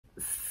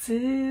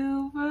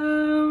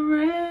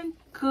Silver and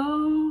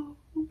gold,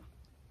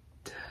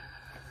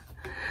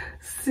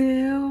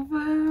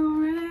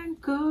 silver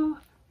and gold.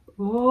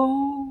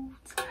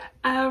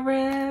 I'd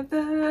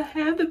rather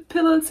have the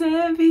Pillow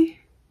Tabby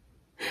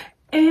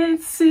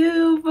and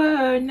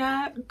silver,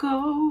 not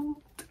gold.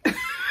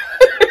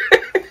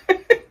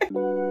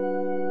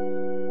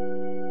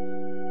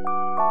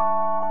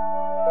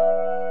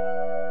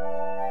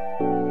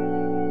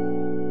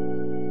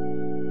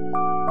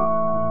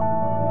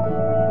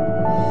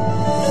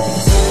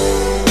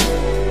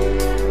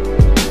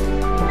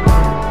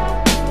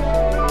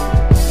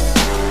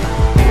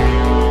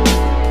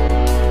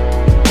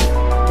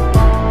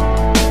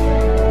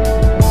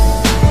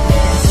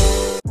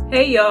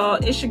 Hey y'all,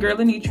 it's your girl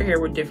Annitra here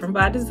with Different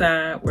by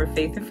Design, where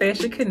faith and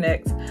fashion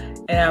connects,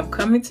 and I'm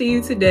coming to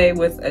you today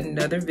with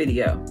another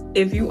video.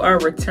 If you are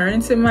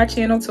returning to my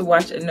channel to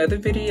watch another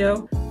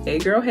video, hey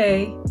girl,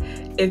 hey.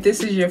 If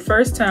this is your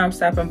first time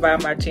stopping by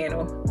my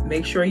channel,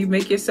 make sure you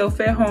make yourself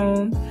at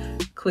home.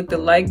 Click the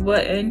like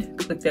button,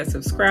 click that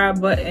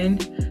subscribe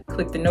button,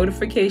 click the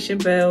notification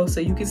bell so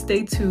you can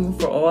stay tuned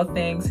for all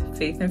things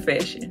faith and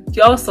fashion.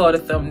 Y'all saw the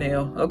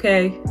thumbnail,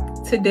 okay?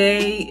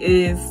 Today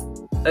is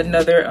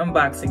another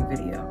unboxing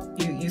video.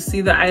 You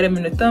see the item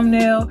in the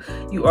thumbnail,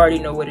 you already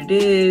know what it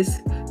is.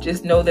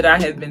 Just know that I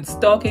have been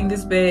stalking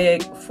this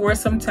bag for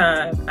some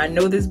time. I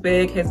know this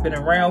bag has been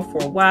around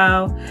for a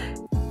while.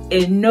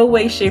 In no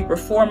way, shape, or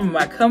form am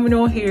I coming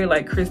on here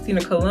like Christina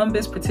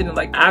Columbus pretending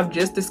like I've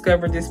just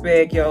discovered this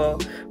bag, y'all.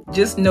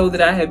 Just know that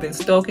I have been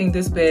stalking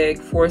this bag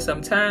for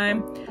some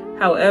time.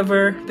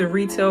 However, the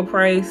retail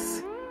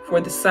price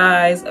for the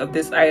size of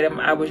this item,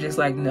 I was just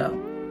like,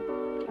 no,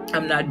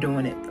 I'm not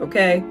doing it,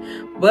 okay?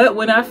 But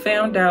when I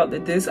found out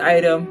that this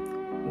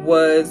item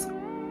was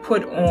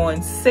put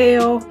on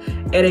sale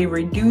at a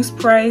reduced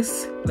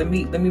price, let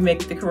me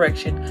make the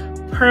correction,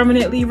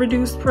 permanently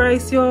reduced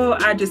price, y'all,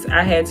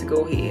 I had to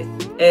go ahead,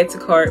 add to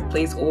cart,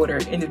 place order,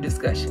 end of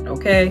discussion,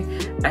 okay?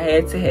 I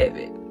had to have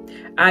it.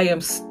 I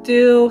am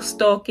still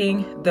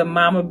stalking the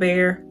Mama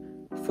Bear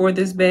for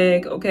this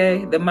bag,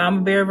 okay? The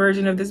Mama Bear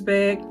version of this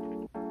bag.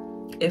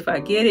 If I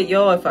get it,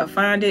 y'all, if I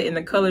find it in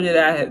the color that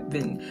I've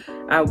been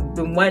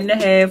wanting to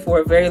have for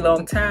a very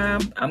long time,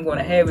 I'm going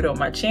to have it on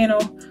my channel.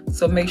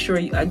 So make sure,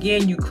 you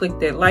click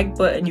that like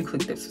button, you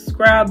click that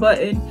subscribe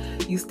button.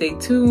 You stay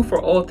tuned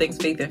for all things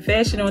faith and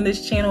fashion on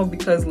this channel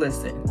because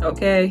listen,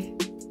 okay?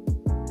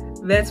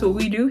 That's what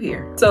we do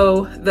here.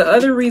 So the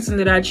other reason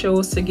that I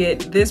chose to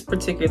get this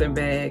particular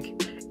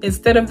bag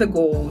instead of the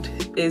gold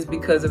is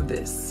because of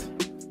this.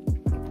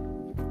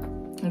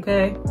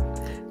 Okay?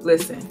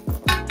 Listen.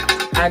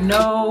 I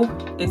know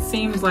it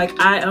seems like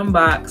I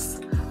unbox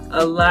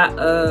a lot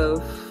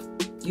of,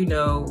 you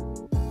know,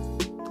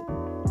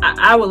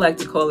 I would like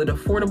to call it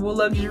affordable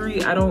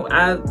luxury.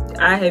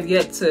 I have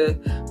yet to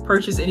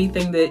purchase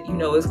anything that, you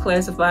know, is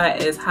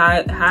classified as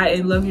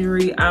high-end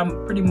luxury.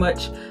 I'm pretty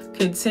much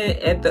content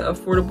at the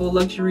affordable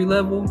luxury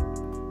level.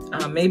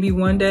 Maybe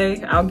one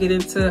day I'll get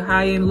into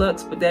high-end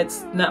luxe, but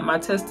that's not my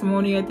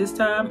testimony at this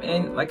time.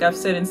 And like I've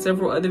said in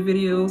several other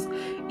videos,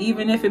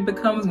 even if it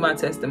becomes my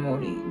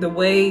testimony, the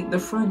way the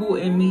frugal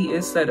in me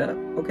is set up,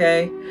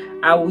 okay,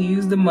 I will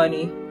use the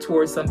money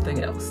towards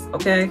something else,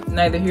 okay?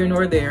 Neither here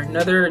nor there.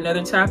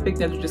 Another topic,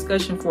 another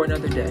discussion for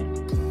another day,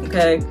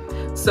 okay?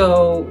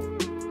 So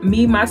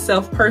me,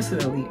 myself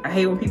personally, I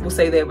hate when people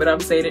say that, but I'm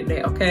saying it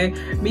now, okay?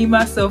 Me,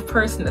 myself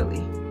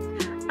personally,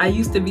 I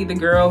used to be the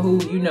girl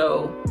who, you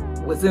know,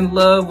 was in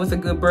love with a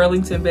good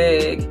Burlington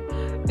bag,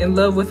 in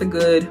love with a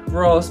good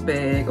Ross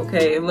bag,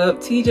 okay? In love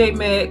TJ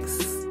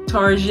Maxx,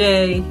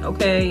 Target,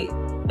 okay?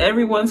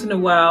 Every once in a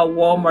while,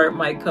 Walmart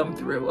might come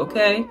through,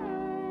 okay?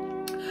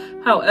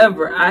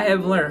 However, I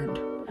have learned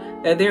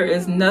that there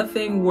is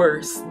nothing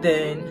worse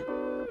than,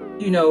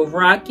 you know,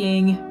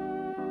 rocking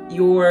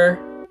your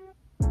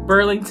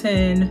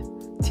Burlington,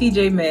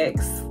 TJ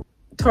Maxx,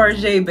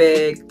 Target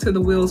bag till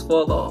the wheels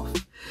fall off.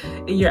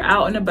 And you're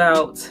out and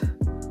about,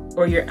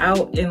 or you're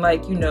out in,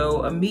 like, you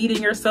know, a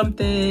meeting or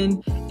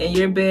something, and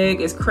your bag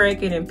is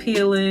cracking and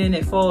peeling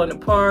and falling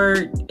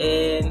apart,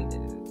 and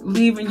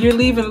you're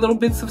leaving little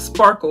bits of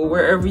sparkle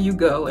wherever you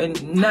go,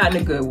 and not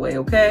in a good way,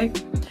 okay?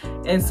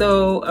 And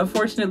so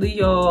unfortunately,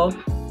 y'all,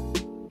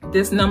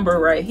 this number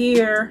right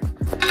here,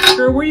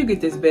 girl, where you get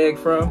this bag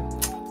from?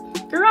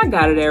 Girl, I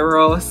got it at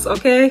Ross,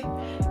 okay?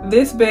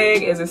 This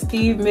bag is a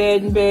Steve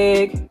Madden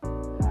bag.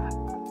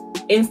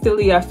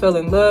 Instantly, I fell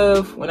in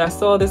love when I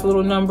saw this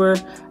little number.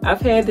 I've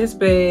had this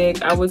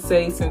bag, I would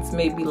say, since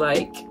maybe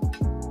like,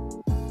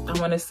 I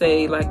want to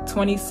say like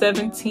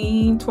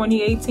 2017,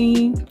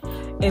 2018.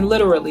 And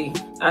literally,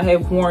 I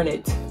have worn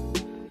it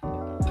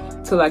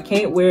till I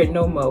can't wear it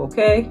no more,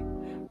 okay?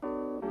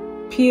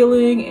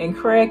 Peeling and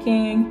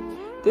cracking.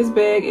 This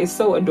bag is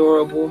so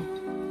adorable,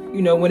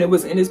 you know, when it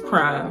was in its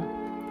prime.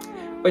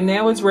 But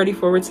now it's ready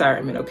for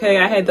retirement, okay?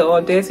 I had the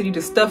audacity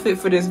to stuff it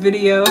for this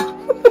video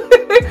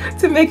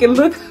to make it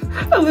look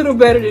a little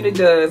better than it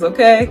does,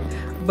 okay?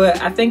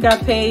 But I think I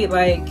paid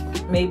like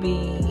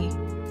maybe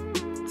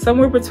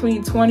somewhere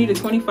between $20 to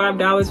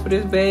 $25 for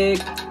this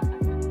bag.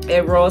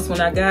 at Ross when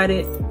I got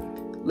it.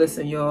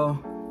 Listen, y'all,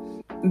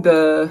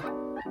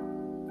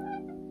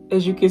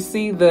 as you can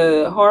see,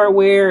 the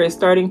hardware is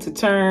starting to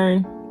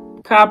turn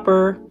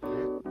copper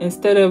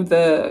instead of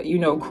the, you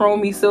know,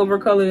 chromey silver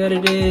color that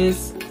it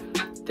is.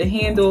 The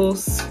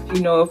handles,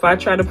 you know, if I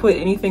try to put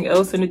anything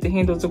else in it, the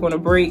handles are going to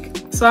break.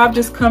 So I've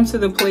just come to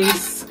the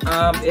place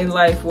in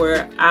life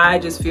where I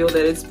just feel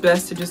that it's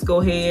best to just go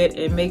ahead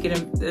and make an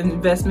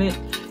investment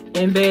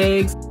in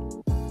bags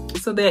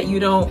so that you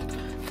don't,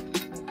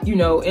 you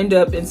know, end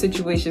up in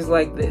situations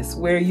like this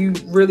where you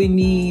really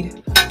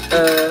need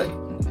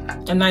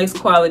a nice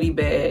quality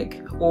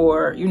bag,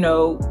 or, you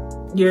know,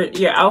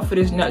 your outfit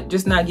is not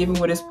giving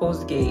what it's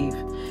supposed to give,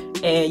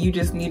 and you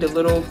just need a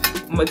little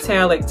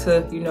metallic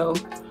to, you know,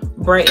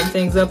 brighten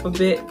things up a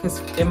bit. Because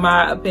in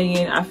my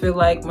opinion, I feel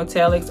like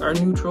metallics are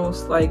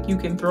neutrals. Like, you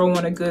can throw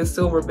on a good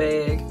silver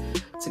bag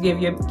to give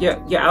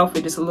your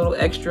outfit just a little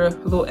extra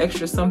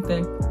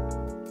something,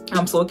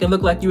 so it can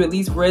look like you at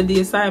least read the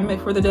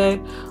assignment for the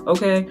day.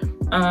 Okay,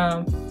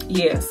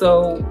 yeah,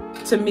 so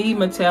to me,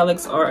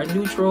 metallics are a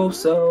neutral.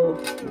 So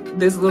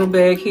this little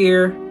bag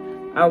here,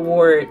 I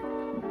wore it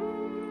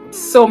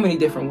so many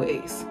different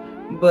ways,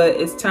 but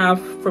it's time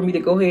for me to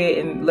go ahead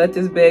and let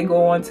this bag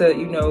go on to,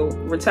 you know,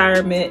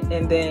 retirement,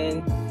 and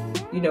then,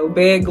 you know,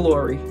 bag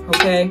glory.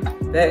 Okay,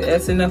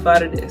 that's enough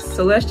out of this.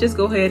 So let's just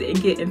go ahead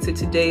and get into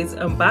today's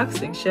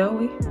unboxing, shall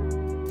we?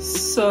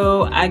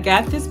 So I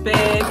got this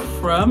bag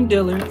from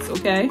Dillard's.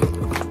 Okay,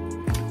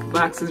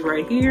 box is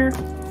right here,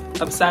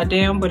 upside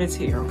down, but it's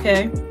here.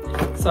 Okay,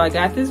 so I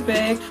got this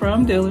bag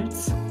from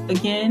Dillard's.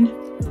 Again,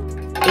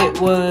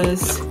 it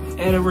was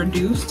at a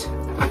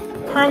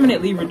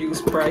permanently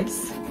reduced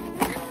price.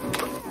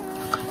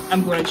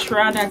 I'm going to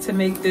try not to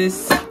make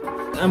this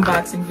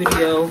unboxing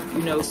video,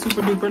 you know,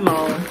 super duper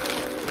long.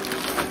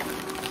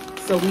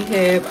 So we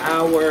have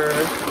our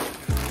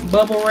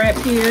bubble wrap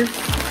here.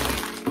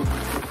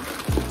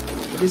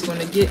 We're just going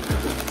to get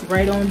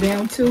right on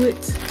down to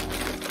it.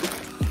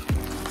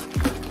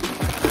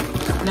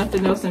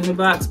 Nothing else in the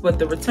box but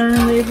the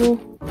return label.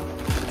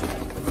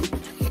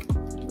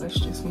 Let's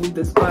just move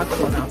this box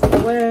on out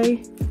the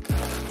way.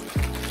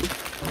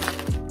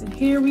 And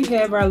here we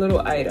have our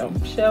little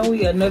item, shall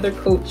we? Another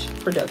Coach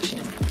production.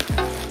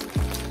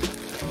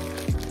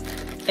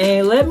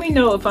 And let me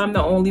know if I'm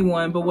the only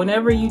one, but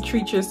whenever you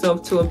treat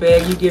yourself to a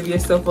bag, you give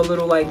yourself a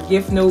little like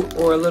gift note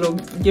or a little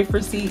gift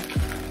receipt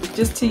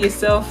just to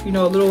yourself, you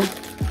know, a little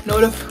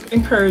note of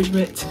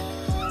encouragement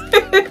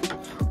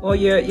or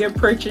your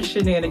purchase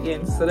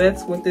shenanigans. So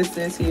that's what this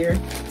is here.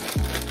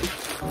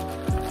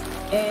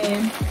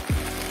 And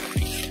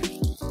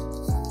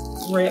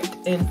wrapped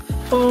in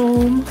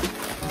foam.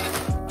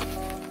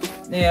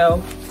 Now,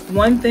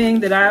 one thing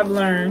that I've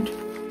learned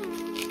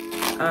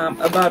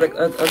about a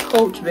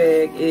Coach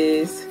bag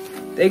is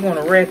they're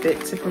gonna wrap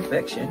it to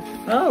perfection.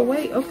 Oh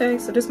wait, okay,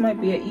 so this might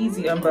be an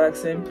easy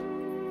unboxing.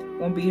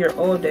 Won't be here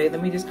all day.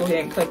 Let me just go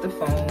ahead and cut the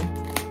foam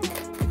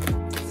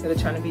instead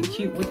of trying to be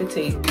cute with the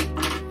tape.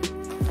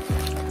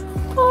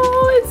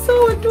 Oh, it's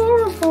so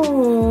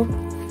adorable.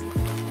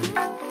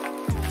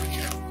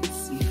 Let's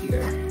see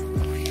here.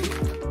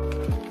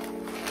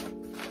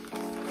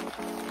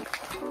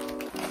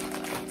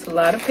 It's a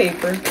lot of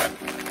paper.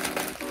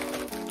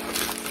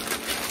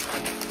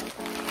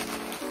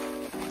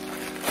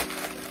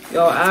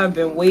 Y'all, I've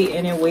been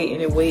waiting and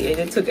waiting and waiting.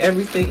 It took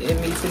everything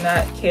in me to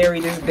not carry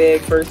this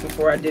bag first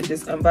before I did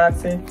this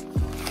unboxing.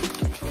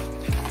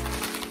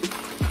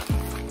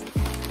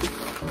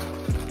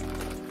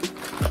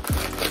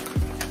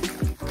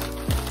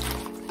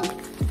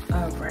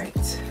 All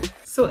right.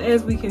 So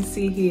as we can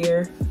see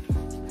here,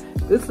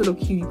 this little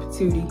cutie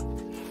patootie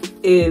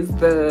is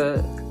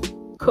the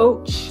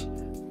Coach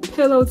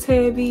Pillow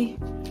Tabby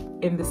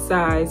in the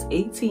size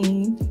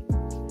 18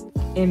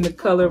 in the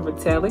color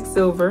metallic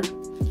silver.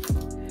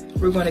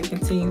 We're going to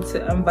continue to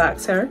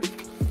unbox her.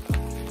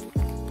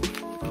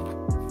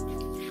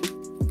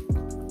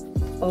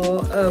 All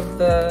of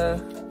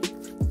the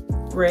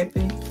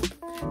wrapping.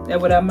 Now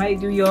what I might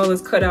do, y'all,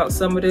 is cut out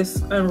some of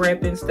this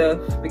unwrapping stuff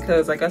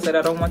because, like I said,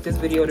 I don't want this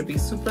video to be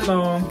super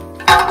long.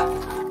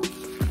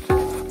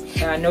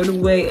 And I know the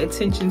way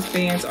attention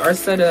spans are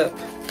set up,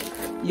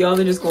 y'all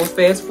are just going to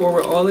fast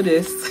forward all of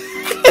this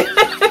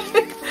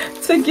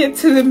to get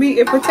to the meat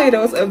and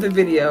potatoes of the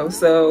video.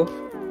 So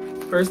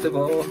first of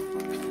all,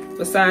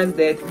 besides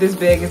that, this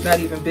bag is not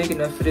even big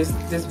enough for this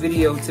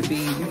video to be,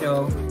 you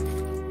know,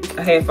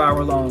 a half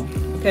hour long,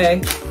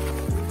 okay?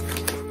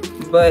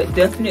 But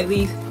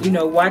definitely, you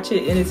know, watch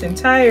it in its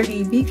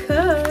entirety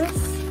because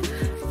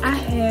I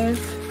have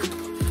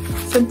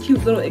some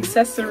cute little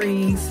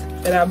accessories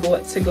that I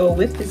bought to go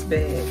with this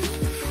bag.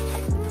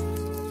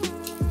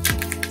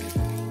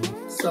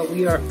 So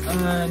we are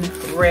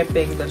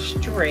unwrapping the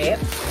strap.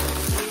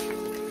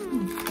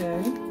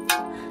 Okay.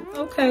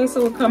 Okay,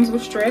 so it comes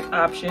with strap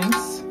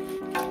options.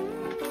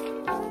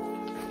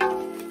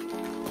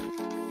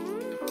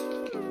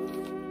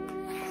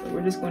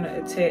 We're just going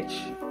to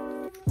attach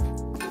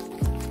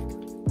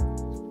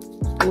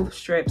both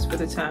straps for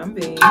the time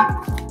being.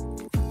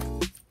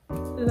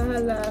 La la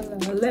la.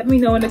 Let me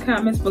know in the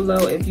comments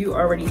below if you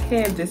already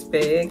have this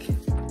bag.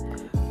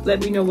 Let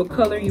me know what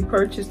color you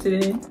purchased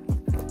it in.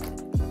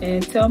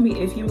 And tell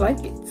me if you like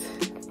it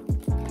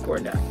or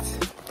not.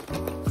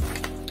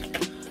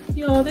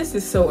 Y'all, this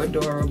is so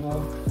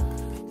adorable.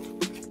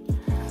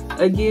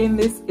 Again,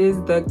 this is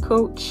the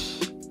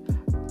Coach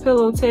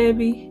Pillow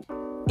Tabby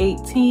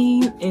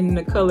 18 in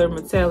the color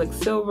metallic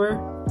silver.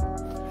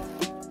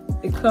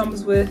 It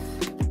comes with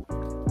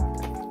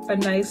a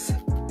nice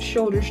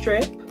shoulder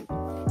strap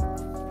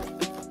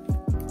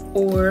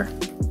or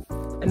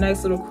a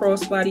nice little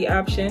crossbody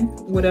option,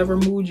 whatever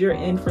mood you're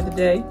in for the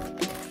day.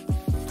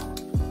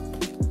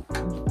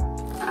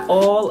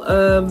 All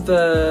of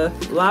the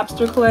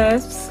lobster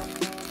clasps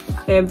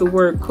have the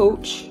word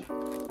Coach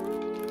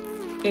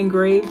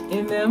engraved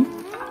in them.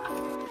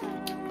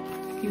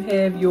 You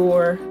have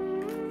your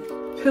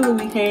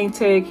pillowy hang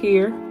tag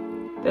here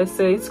that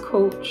says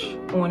Coach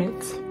on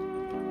it.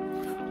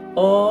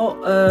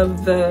 All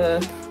of the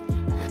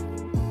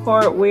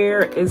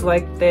hardware is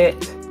like that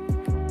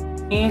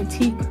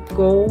antique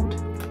gold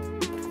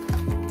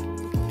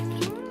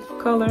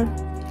color.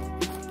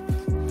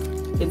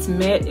 It's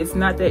matte, it's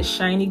not that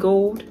shiny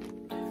gold,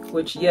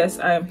 which yes,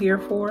 I am here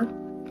for.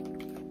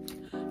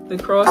 The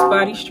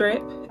crossbody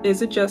strap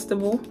is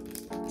adjustable,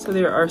 so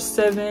there are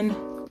 7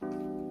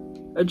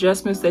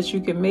 adjustments that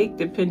you can make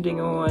depending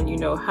on, you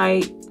know,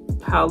 height,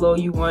 how low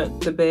you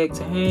want the bag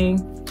to hang.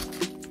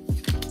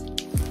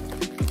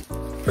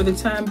 For the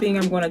time being,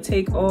 I'm going to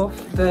take off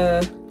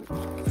the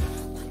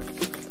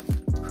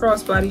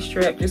crossbody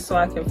strap just so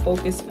I can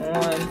focus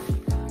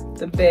on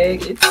the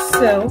bag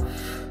itself.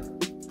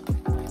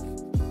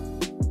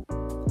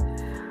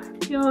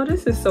 Y'all,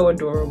 this is so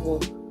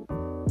adorable.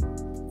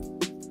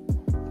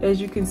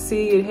 As you can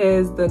see, it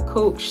has the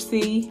Coach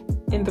C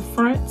in the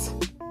front.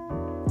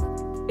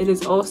 It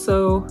is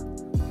also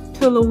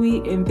pillowy,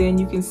 and then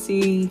you can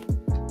see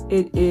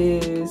it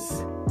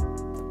is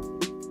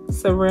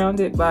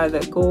surrounded by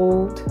the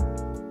gold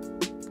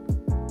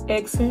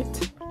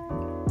accent.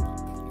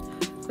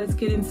 Let's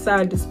get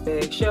inside this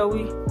bag, shall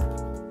we?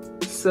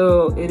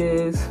 So it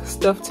is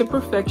stuffed to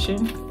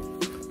perfection.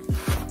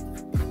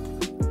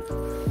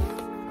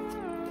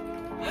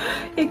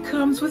 It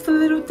comes with a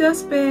little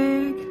dust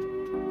bag.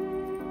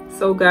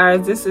 So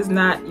guys, this is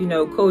not, you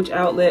know, Coach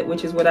outlet,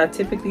 which is what I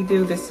typically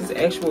do. This is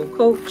actual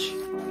Coach,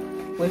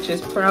 which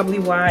is probably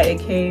why it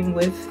came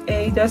with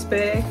a dust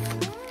bag.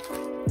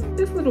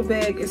 This little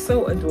bag is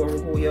so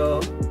adorable,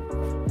 y'all.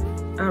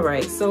 All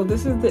right, so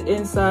this is the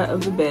inside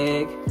of the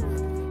bag.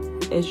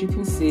 As you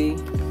can see,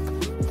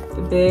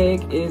 the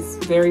bag is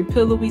very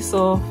pillowy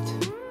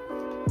soft,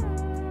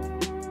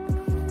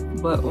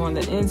 but on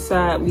the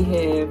inside we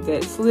have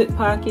that slip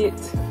pocket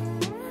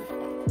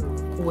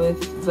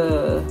with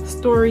the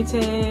story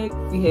tag.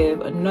 We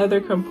have another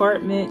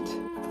compartment,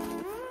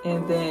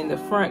 and then the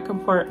front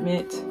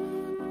compartment,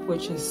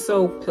 which is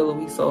so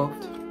pillowy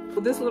soft. So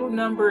this little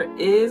number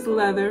is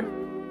leather.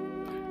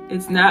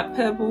 It's not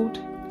pebbled.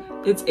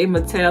 It's a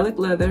metallic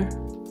leather.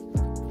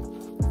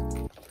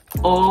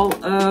 All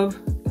of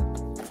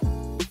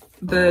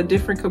the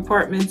different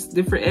compartments,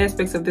 different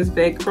aspects of this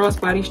bag,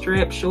 crossbody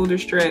strap, shoulder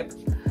strap,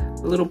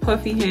 a little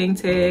puffy hang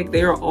tag,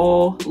 they are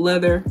all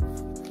leather.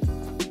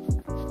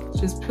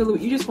 Just pillow.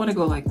 You just want to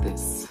go like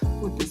this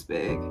with this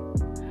bag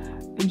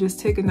and just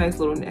take a nice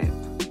little nap,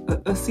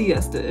 a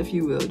siesta, if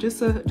you will.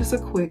 Just a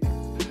quick,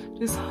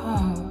 it's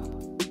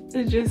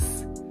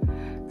just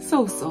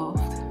so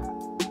soft,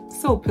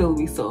 so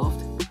pillowy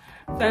soft.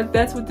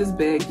 That's what this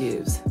bag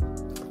gives.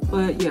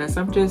 But yes,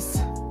 I'm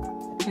just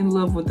in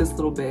love with this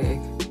little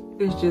bag.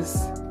 It's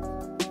just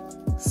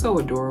so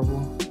adorable.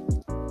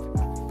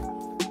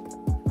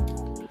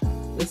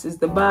 This is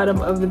the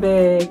bottom of the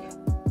bag.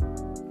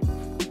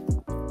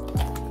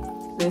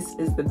 This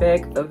is the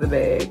back of the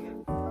bag.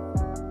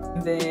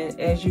 And then,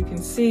 as you can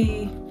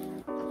see,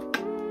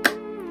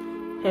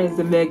 has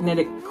the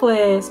magnetic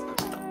clasp.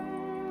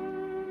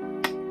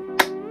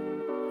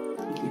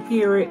 You can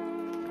hear it.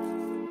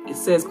 It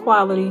says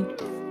quality.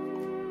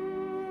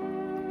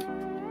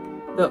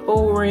 The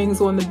O-rings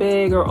on the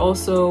bag are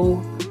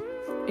also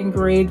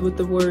engraved with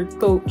the word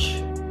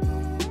Coach.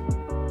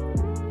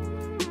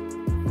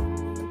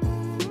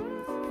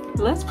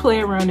 Let's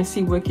play around and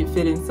see what can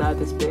fit inside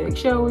this bag,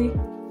 shall we?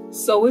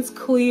 So it's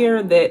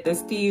clear that the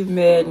Steve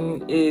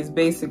Madden is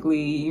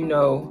basically, you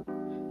know,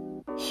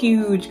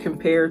 huge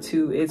compared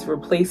to its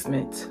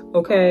replacement,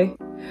 okay?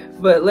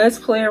 But let's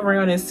play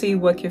around and see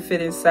what can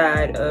fit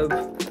inside of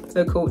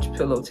the Coach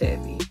Pillow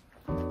Tabby.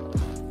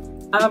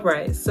 All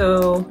right,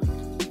 so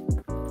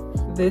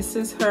this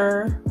is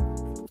her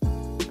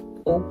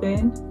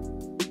open.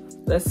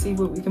 Let's see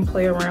what we can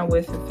play around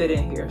with and fit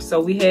in here. So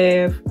we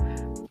have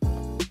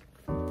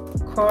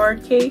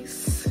card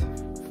case.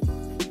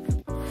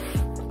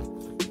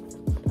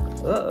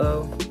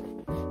 Uh-oh.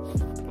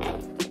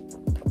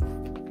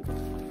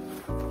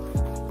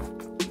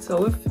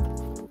 So it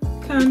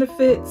kind of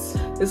fits.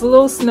 It's a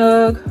little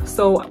snug.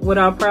 So what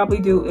I'll probably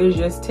do is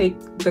just take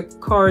the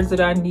cards that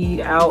I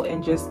need out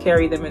and just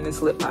carry them in the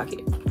slip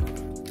pocket.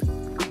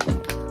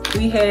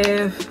 we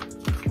have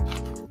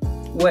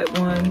wet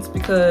ones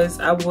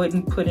because I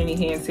wouldn't put any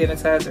hand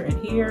sanitizer in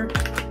here.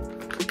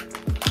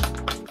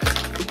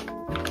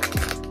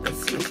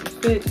 Let's see if it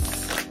fits.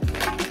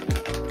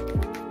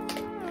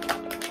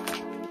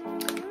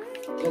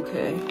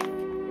 Okay,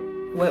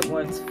 wet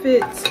ones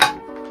fit.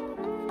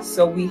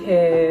 So we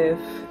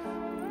have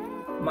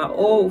my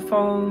old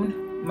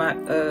phone, my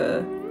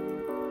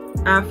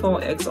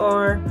iPhone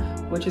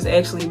XR, which is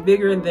actually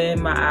bigger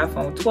than my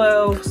iPhone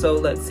 12. So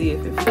let's see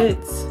if it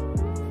fits.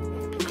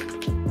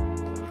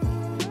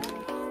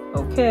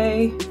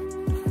 Okay.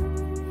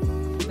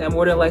 Now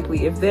more than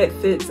likely, if that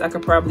fits, I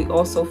could probably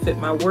also fit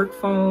my work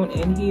phone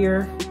in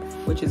here,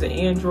 which is an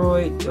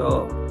Android,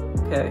 y'all.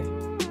 Okay.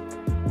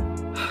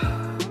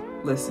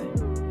 Listen.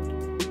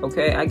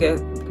 Okay, I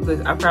guess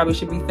I probably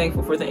should be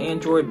thankful for the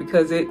Android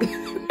because it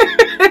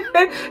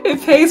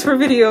it pays for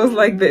videos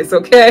like this,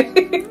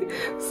 okay?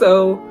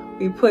 So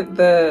we put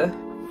the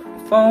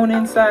phone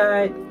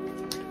inside.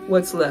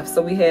 What's left?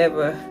 So we have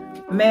a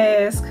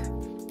mask.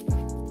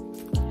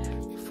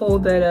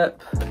 Fold that up.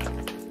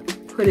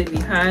 Put it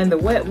behind the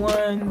wet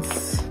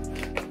ones.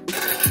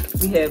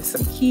 We have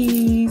some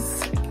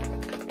keys.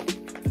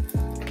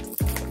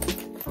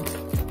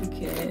 We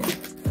can,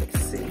 let's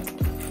see.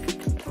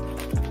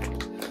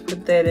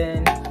 Put that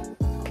in.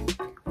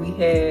 We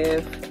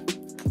have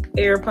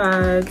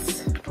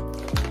AirPods.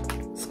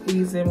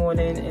 Squeeze in one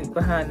in and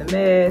behind the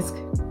mask.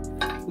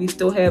 We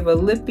still have a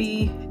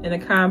lippy and a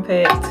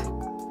compact.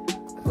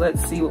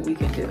 Let's see what we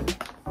can do.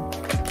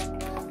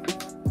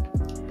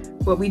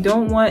 What we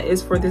don't want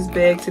is for this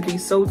bag to be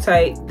so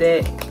tight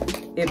that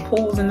it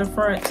pulls in the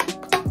front.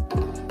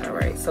 All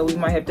right, so we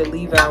might have to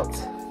leave out.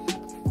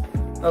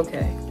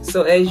 Okay,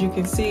 so as you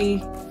can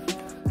see,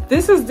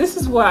 this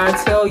is why I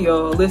tell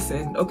y'all,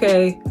 listen,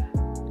 okay?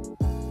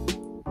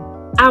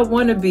 I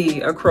want to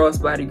be a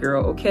crossbody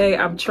girl, okay?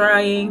 I'm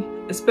trying,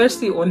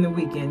 especially on the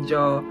weekend,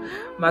 y'all.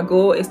 My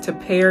goal is to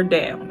pare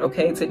down,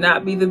 okay? To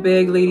not be the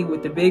bag lady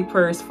with the big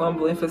purse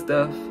fumbling for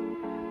stuff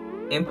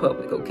in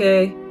public,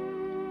 okay?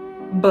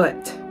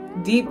 But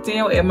deep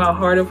down in my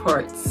heart of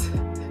hearts,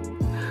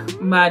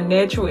 my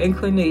natural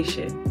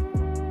inclination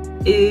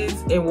is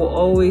and will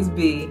always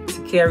be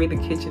to carry the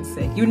kitchen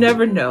sink. You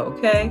never know,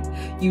 okay?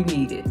 You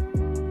need it.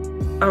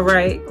 All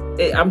right?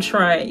 I'm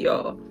trying,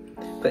 y'all.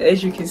 But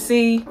as you can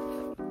see,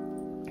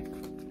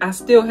 I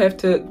still have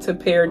to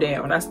pare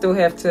down. I still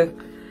have to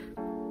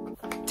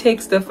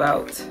take stuff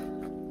out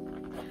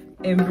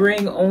and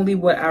bring only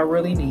what I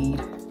really need.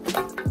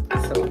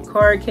 So the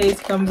card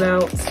case comes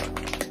out.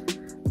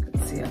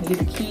 Let's see, I need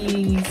the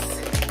keys,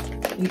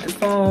 need the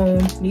phone,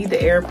 need the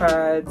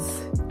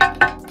AirPods.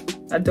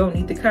 I don't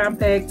need the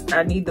compact,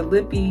 I need the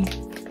lippy.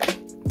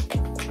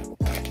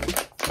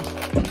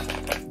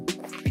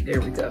 There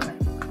we go.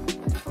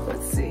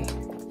 Let's see.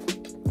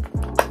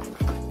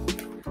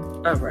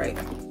 All right.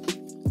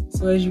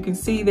 So as you can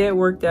see, that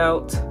worked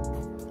out.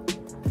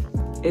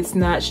 It's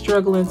not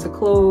struggling to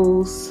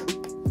close.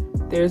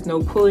 There's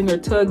no pulling or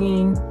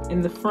tugging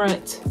in the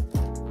front.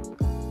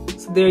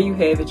 So there you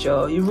have it,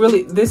 y'all.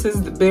 This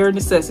is the bare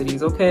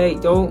necessities, okay?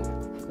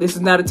 This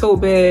is not a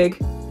tote bag.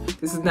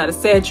 This is not a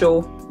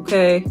satchel,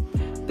 okay?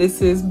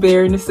 This is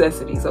bare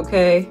necessities,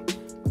 okay?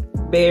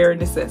 Bare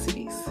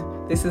necessities.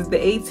 This is the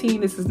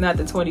 18, this is not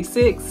the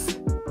 26.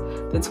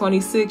 The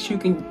 26, you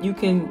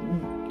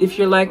can, if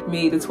you're like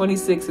me, the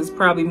 26 is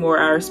probably more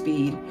our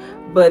speed.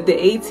 But the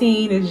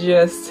 18 is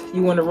just,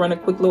 you want to run a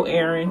quick little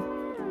errand.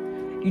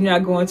 You're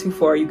not going too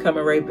far, you're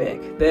coming right back.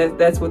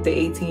 That's what the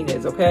 18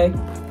 is, okay?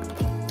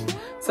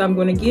 So I'm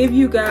going to give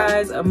you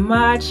guys a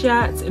mod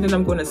shot, and then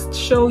I'm going to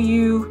show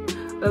you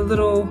a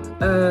little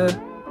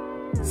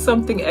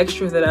something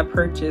extra that I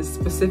purchased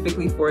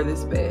specifically for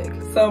this bag.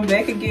 So I'm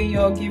back again,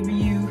 y'all, giving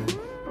you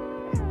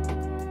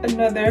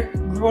another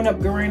Grown Up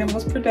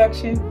Garanimals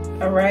production.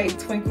 All right,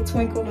 twinkle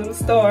twinkle little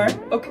star,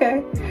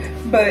 okay?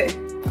 But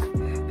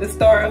the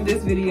star of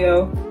this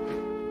video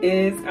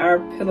is our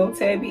Pillow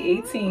Tabby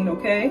 18,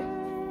 okay?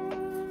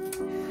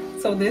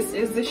 So this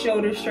is the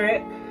shoulder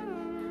strap.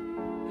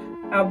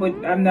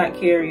 I'm not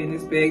carrying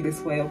this bag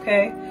this way,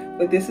 okay?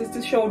 But this is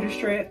the shoulder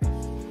strap.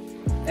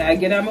 Now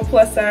again, I'm a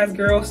plus size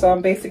girl, so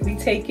I'm basically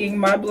taking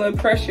my blood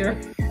pressure.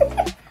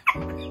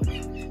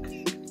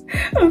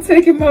 I'm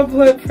taking my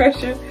blood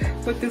pressure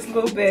with this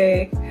little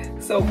bag.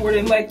 So more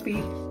than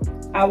likely,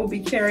 I will be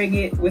carrying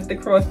it with the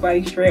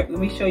crossbody strap. Let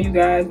me show you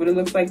guys what it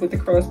looks like with the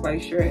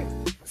crossbody strap.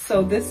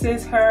 So this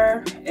is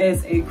her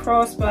as a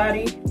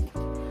crossbody.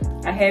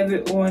 I have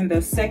it on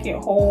the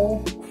second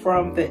hole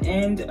from the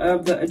end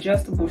of the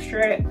adjustable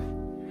strap.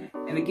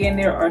 And again,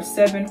 there are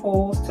 7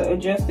 holes to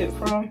adjust it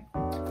from.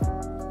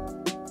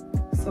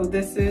 So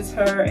this is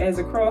her as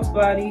a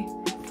crossbody.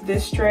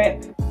 This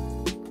strap,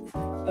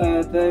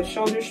 the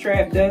shoulder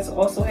strap, does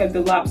also have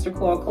the lobster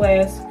claw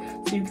clasp,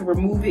 so you can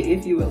remove it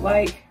if you would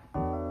like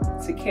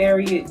to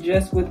carry it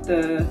just with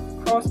the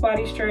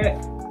crossbody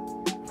strap.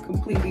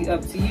 Completely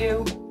up to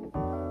you.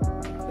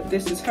 But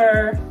this is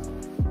her.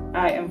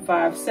 I am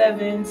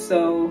 5'7",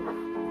 so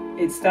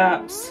it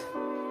stops.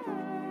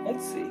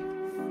 Let's see.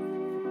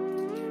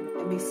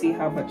 see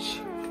how much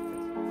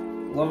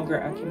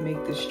longer I can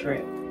make this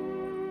strap.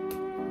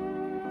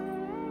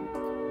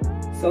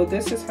 So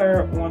this is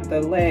her on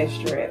the last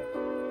strap,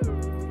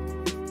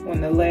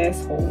 on the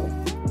last hole.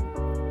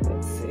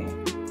 Let's see.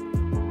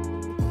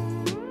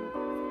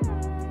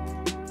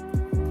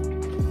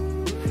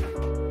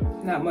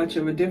 Not much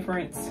of a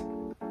difference,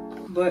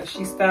 but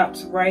she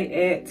stops right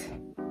at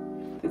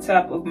the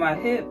top of my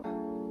hip,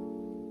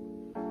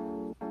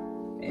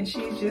 and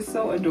she's just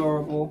so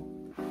adorable.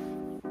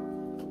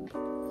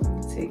 Let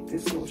me take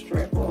this little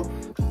strap off.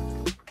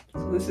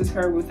 So this is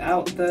her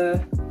without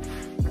the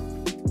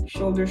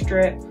shoulder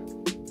strap.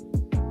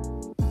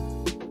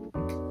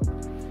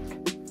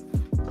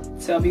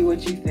 Tell me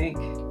what you think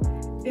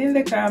in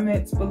the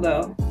comments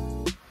below.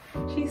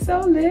 She's so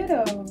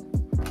little.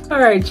 All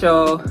right,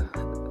 y'all.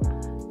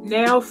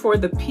 Now for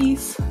the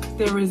piece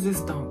de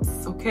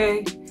resistance,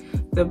 okay?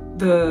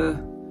 The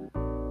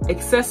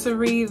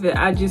accessory that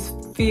I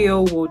just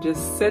feel will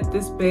just set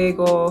this bag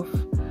off,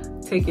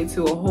 take it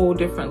to a whole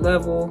different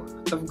level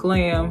of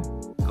glam,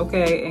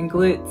 okay? And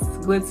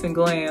glitz and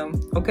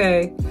glam,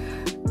 okay?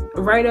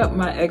 Right up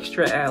my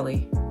extra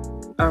alley,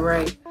 all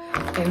right?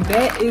 And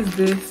that is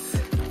this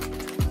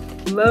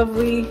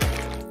lovely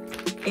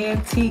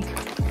antique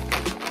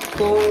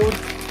gold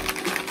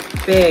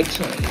bag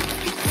chain.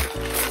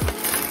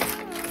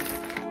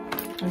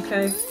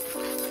 Okay,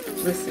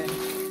 listen,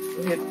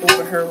 go ahead and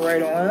open her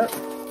right on up.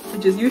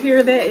 You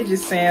hear that? It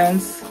just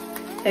sounds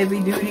heavy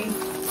duty.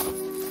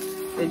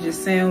 It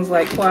just sounds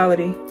like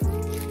quality.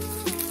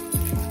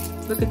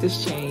 Look at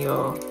this chain,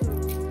 y'all.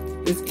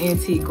 It's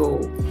antique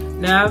gold.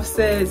 Now, I've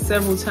said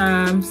several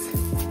times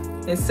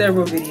in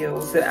several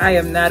videos that I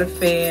am not a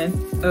fan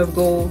of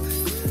gold.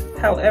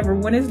 However,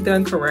 when it's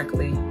done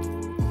correctly,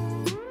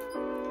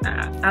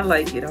 I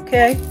like it,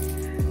 okay?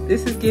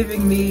 This is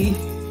giving me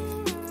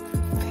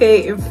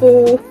paid in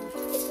full.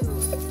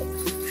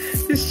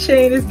 This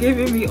chain is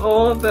giving me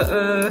all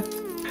the,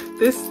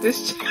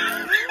 this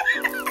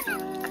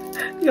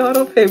y'all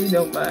don't pay me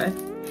no mind.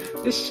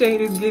 This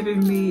chain is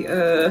giving me,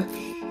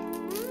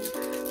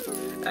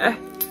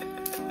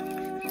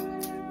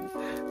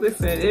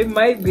 listen, it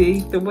might be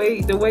the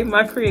way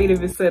my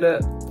creative is set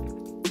up.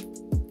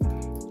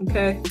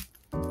 Okay?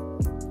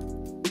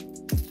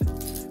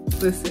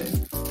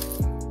 Listen,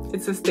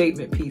 it's a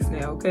statement piece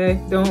now, okay?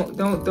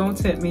 Don't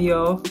tempt me,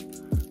 y'all.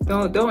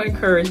 Don't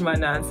encourage my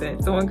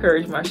nonsense. Don't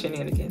encourage my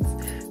shenanigans.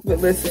 But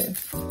listen,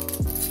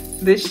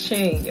 this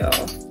chain,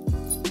 y'all,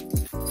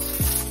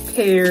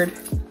 paired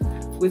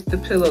with the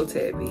Pillow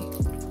Tabby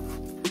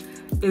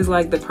is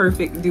like the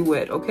perfect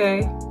duet,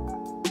 okay?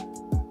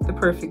 The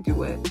perfect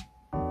duet.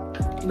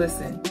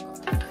 Listen,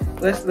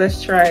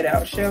 let's try it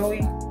out, shall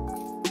we?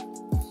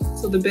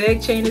 So the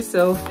bag chain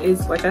itself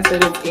is, like I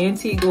said, it's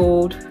antique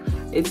gold.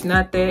 It's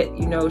not that,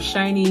 you know,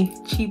 shiny,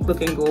 cheap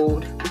looking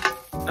gold.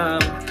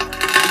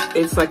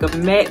 It's like a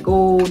matte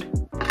gold.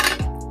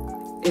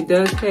 It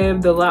does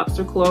have the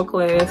lobster claw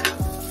clasp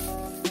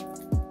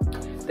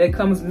that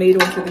comes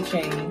made onto the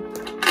chain.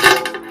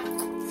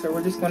 So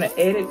we're just gonna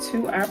add it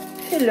to our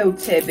Pillow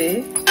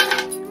Tabby.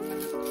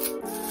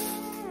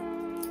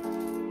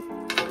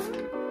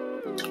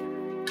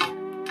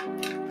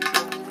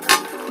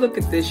 Look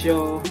at this,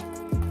 y'all.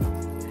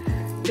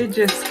 It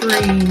just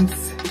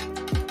screams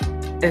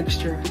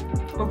extra,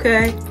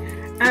 okay?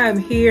 I'm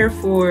here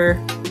for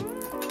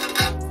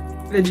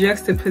the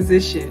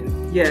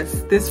juxtaposition.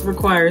 Yes, this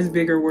requires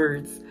bigger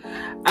words.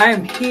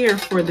 I'm here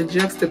for the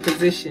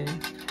juxtaposition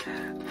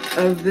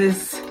of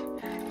this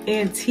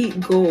antique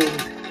gold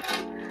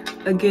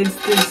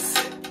against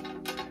this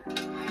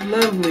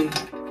lovely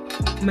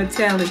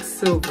metallic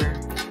silver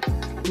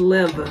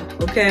leather,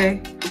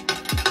 okay?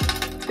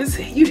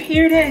 You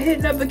hear that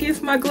hitting up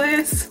against my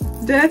glass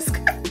desk?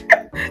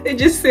 It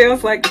just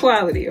sounds like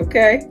quality,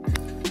 okay?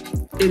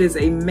 It is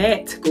a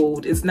matte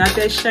gold. It's not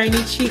that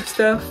shiny, cheap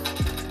stuff.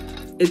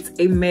 It's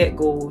a matte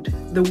gold.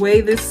 The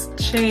way this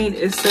chain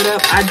is set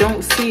up, I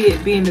don't see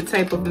it being the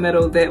type of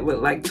metal that would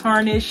like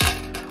tarnish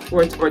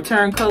or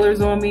turn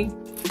colors on me.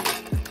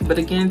 But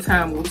again,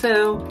 time will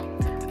tell.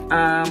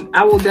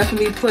 I will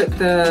definitely put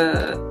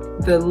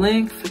the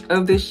length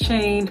of this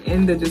chain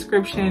in the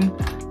description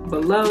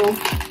below.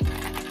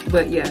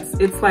 But yes,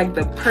 it's like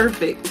the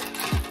perfect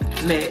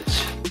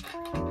match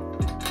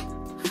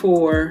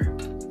for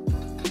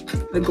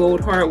the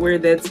gold hardware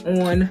that's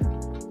on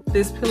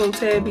this Pillow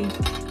Tabby.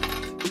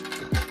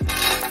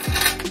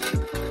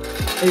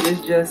 It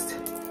is just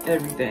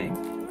everything.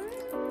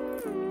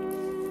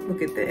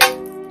 Look at that.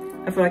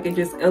 I feel like it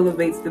just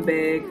elevates the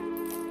bag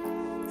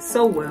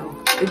so well.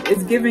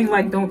 It's giving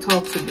like, don't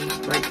talk to me.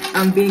 Like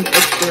I'm being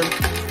extra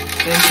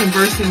and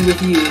conversing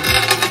with you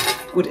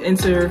would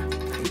enter,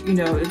 you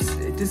know,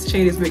 this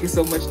chain is making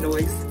so much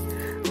noise.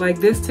 Like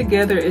this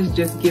together is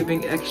just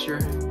giving extra.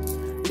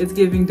 It's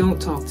giving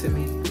don't talk to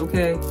me,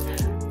 okay?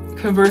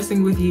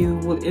 Conversing with you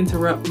will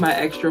interrupt my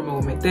extra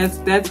moment.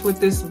 That's what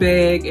this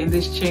bag and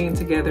this chain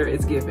together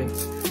is giving.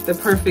 The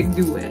perfect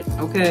duet,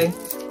 okay?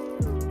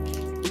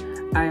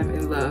 I am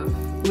in love.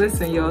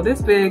 Listen, y'all,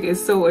 this bag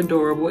is so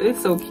adorable.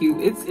 It's so cute.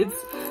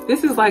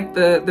 This is like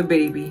the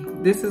baby.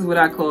 This is what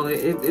I call it.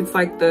 It's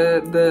like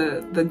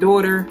the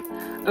daughter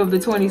of the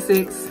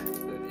 26.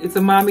 It's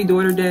a mommy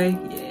daughter day,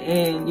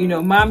 and you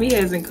know, mommy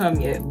hasn't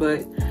come yet,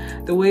 but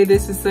the way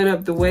this is set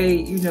up, the way,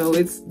 you know,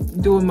 it's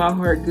doing my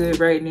heart good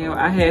right now,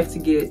 I have to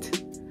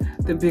get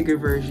the bigger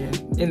version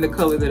in the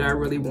color that I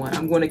really want.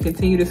 I'm going to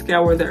continue to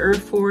scour the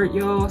earth for it,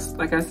 y'all.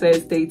 Like I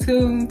said, stay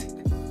tuned,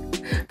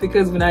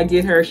 because when I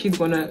get her, she's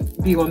going to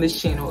be on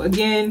this channel.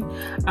 Again,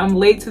 I'm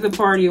late to the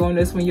party on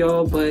this one,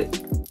 y'all, but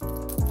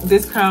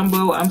this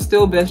combo, I'm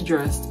still best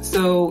dressed.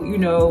 So, you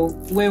know,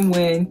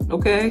 win-win,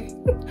 okay?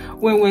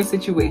 Win-win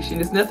situation.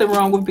 There's nothing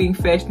wrong with being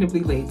fashionably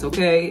late,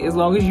 okay? As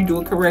long as you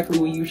do it correctly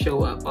when you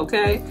show up,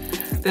 okay?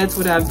 That's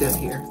what I've done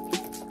here.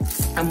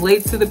 I'm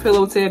late to the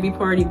Pillow Tabby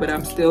party, but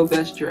I'm still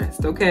best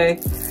dressed, okay?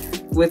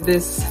 With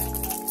this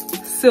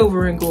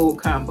silver and gold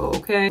combo,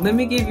 okay? Let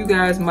me give you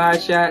guys my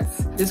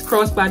shots. This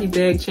crossbody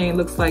bag chain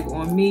looks like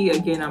on me.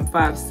 Again, I'm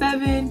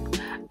 5'7".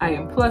 I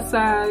am plus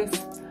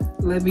size.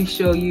 Let me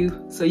show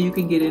you so you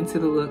can get into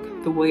the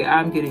look the way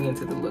I'm getting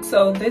into the look.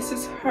 So this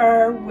is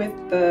her with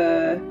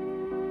the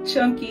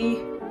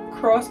chunky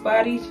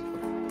crossbody,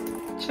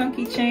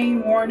 chunky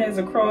chain worn as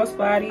a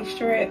crossbody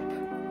strap.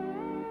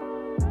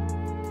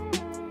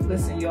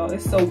 Listen, y'all,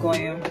 it's so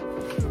glam.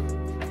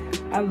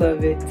 I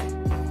love it.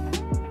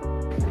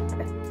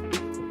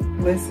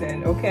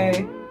 Listen,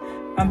 okay?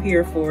 I'm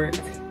here for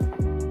it.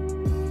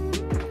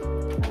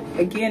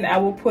 Again, I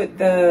will put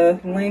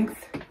the length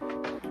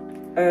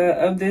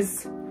of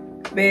this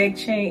bag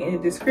chain in the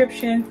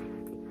description.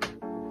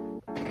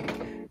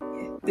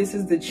 This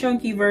is the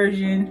chunky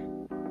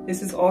version.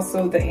 This is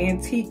also the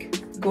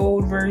antique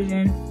gold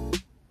version.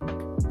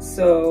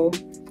 So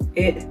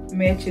it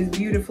matches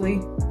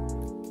beautifully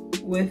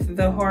with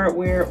the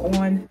hardware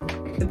on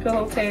the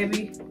Pillow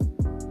Tabby.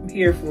 I'm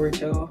here for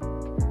it, y'all.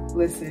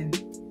 Listen,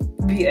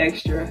 be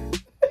extra.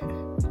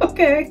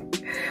 Okay?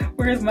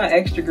 Where's my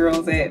extra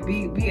girls at?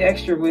 Be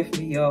extra with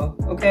me, y'all,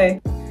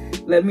 okay?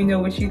 Let me know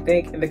what you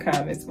think in the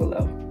comments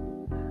below.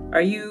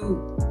 Are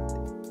you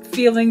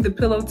feeling the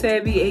Pillow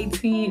Tabby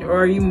 18, or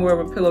are you more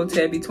of a Pillow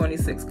Tabby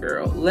 26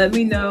 girl? Let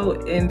me know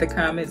in the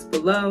comments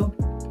below.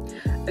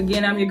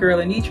 Again, I'm your girl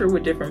Annitra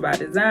with Different by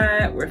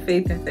Design, where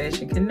faith and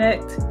fashion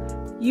connect.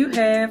 You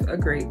have a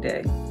great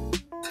day.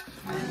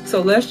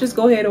 So let's just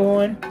go ahead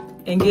on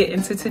and get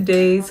into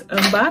today's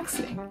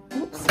unboxing.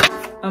 Oops.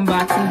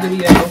 Unboxing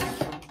video.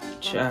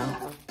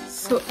 Ciao.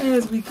 So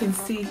as we can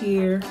see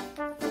here,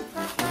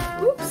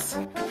 oops.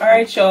 All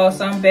right, y'all,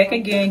 so I'm back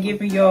again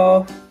giving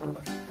y'all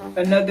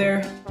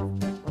another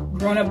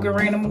grown-up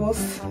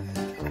Garanimals.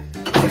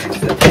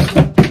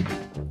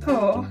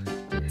 Oh,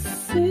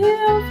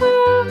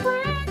 silver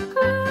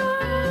wrinkled,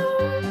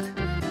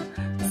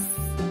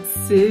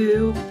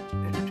 silver.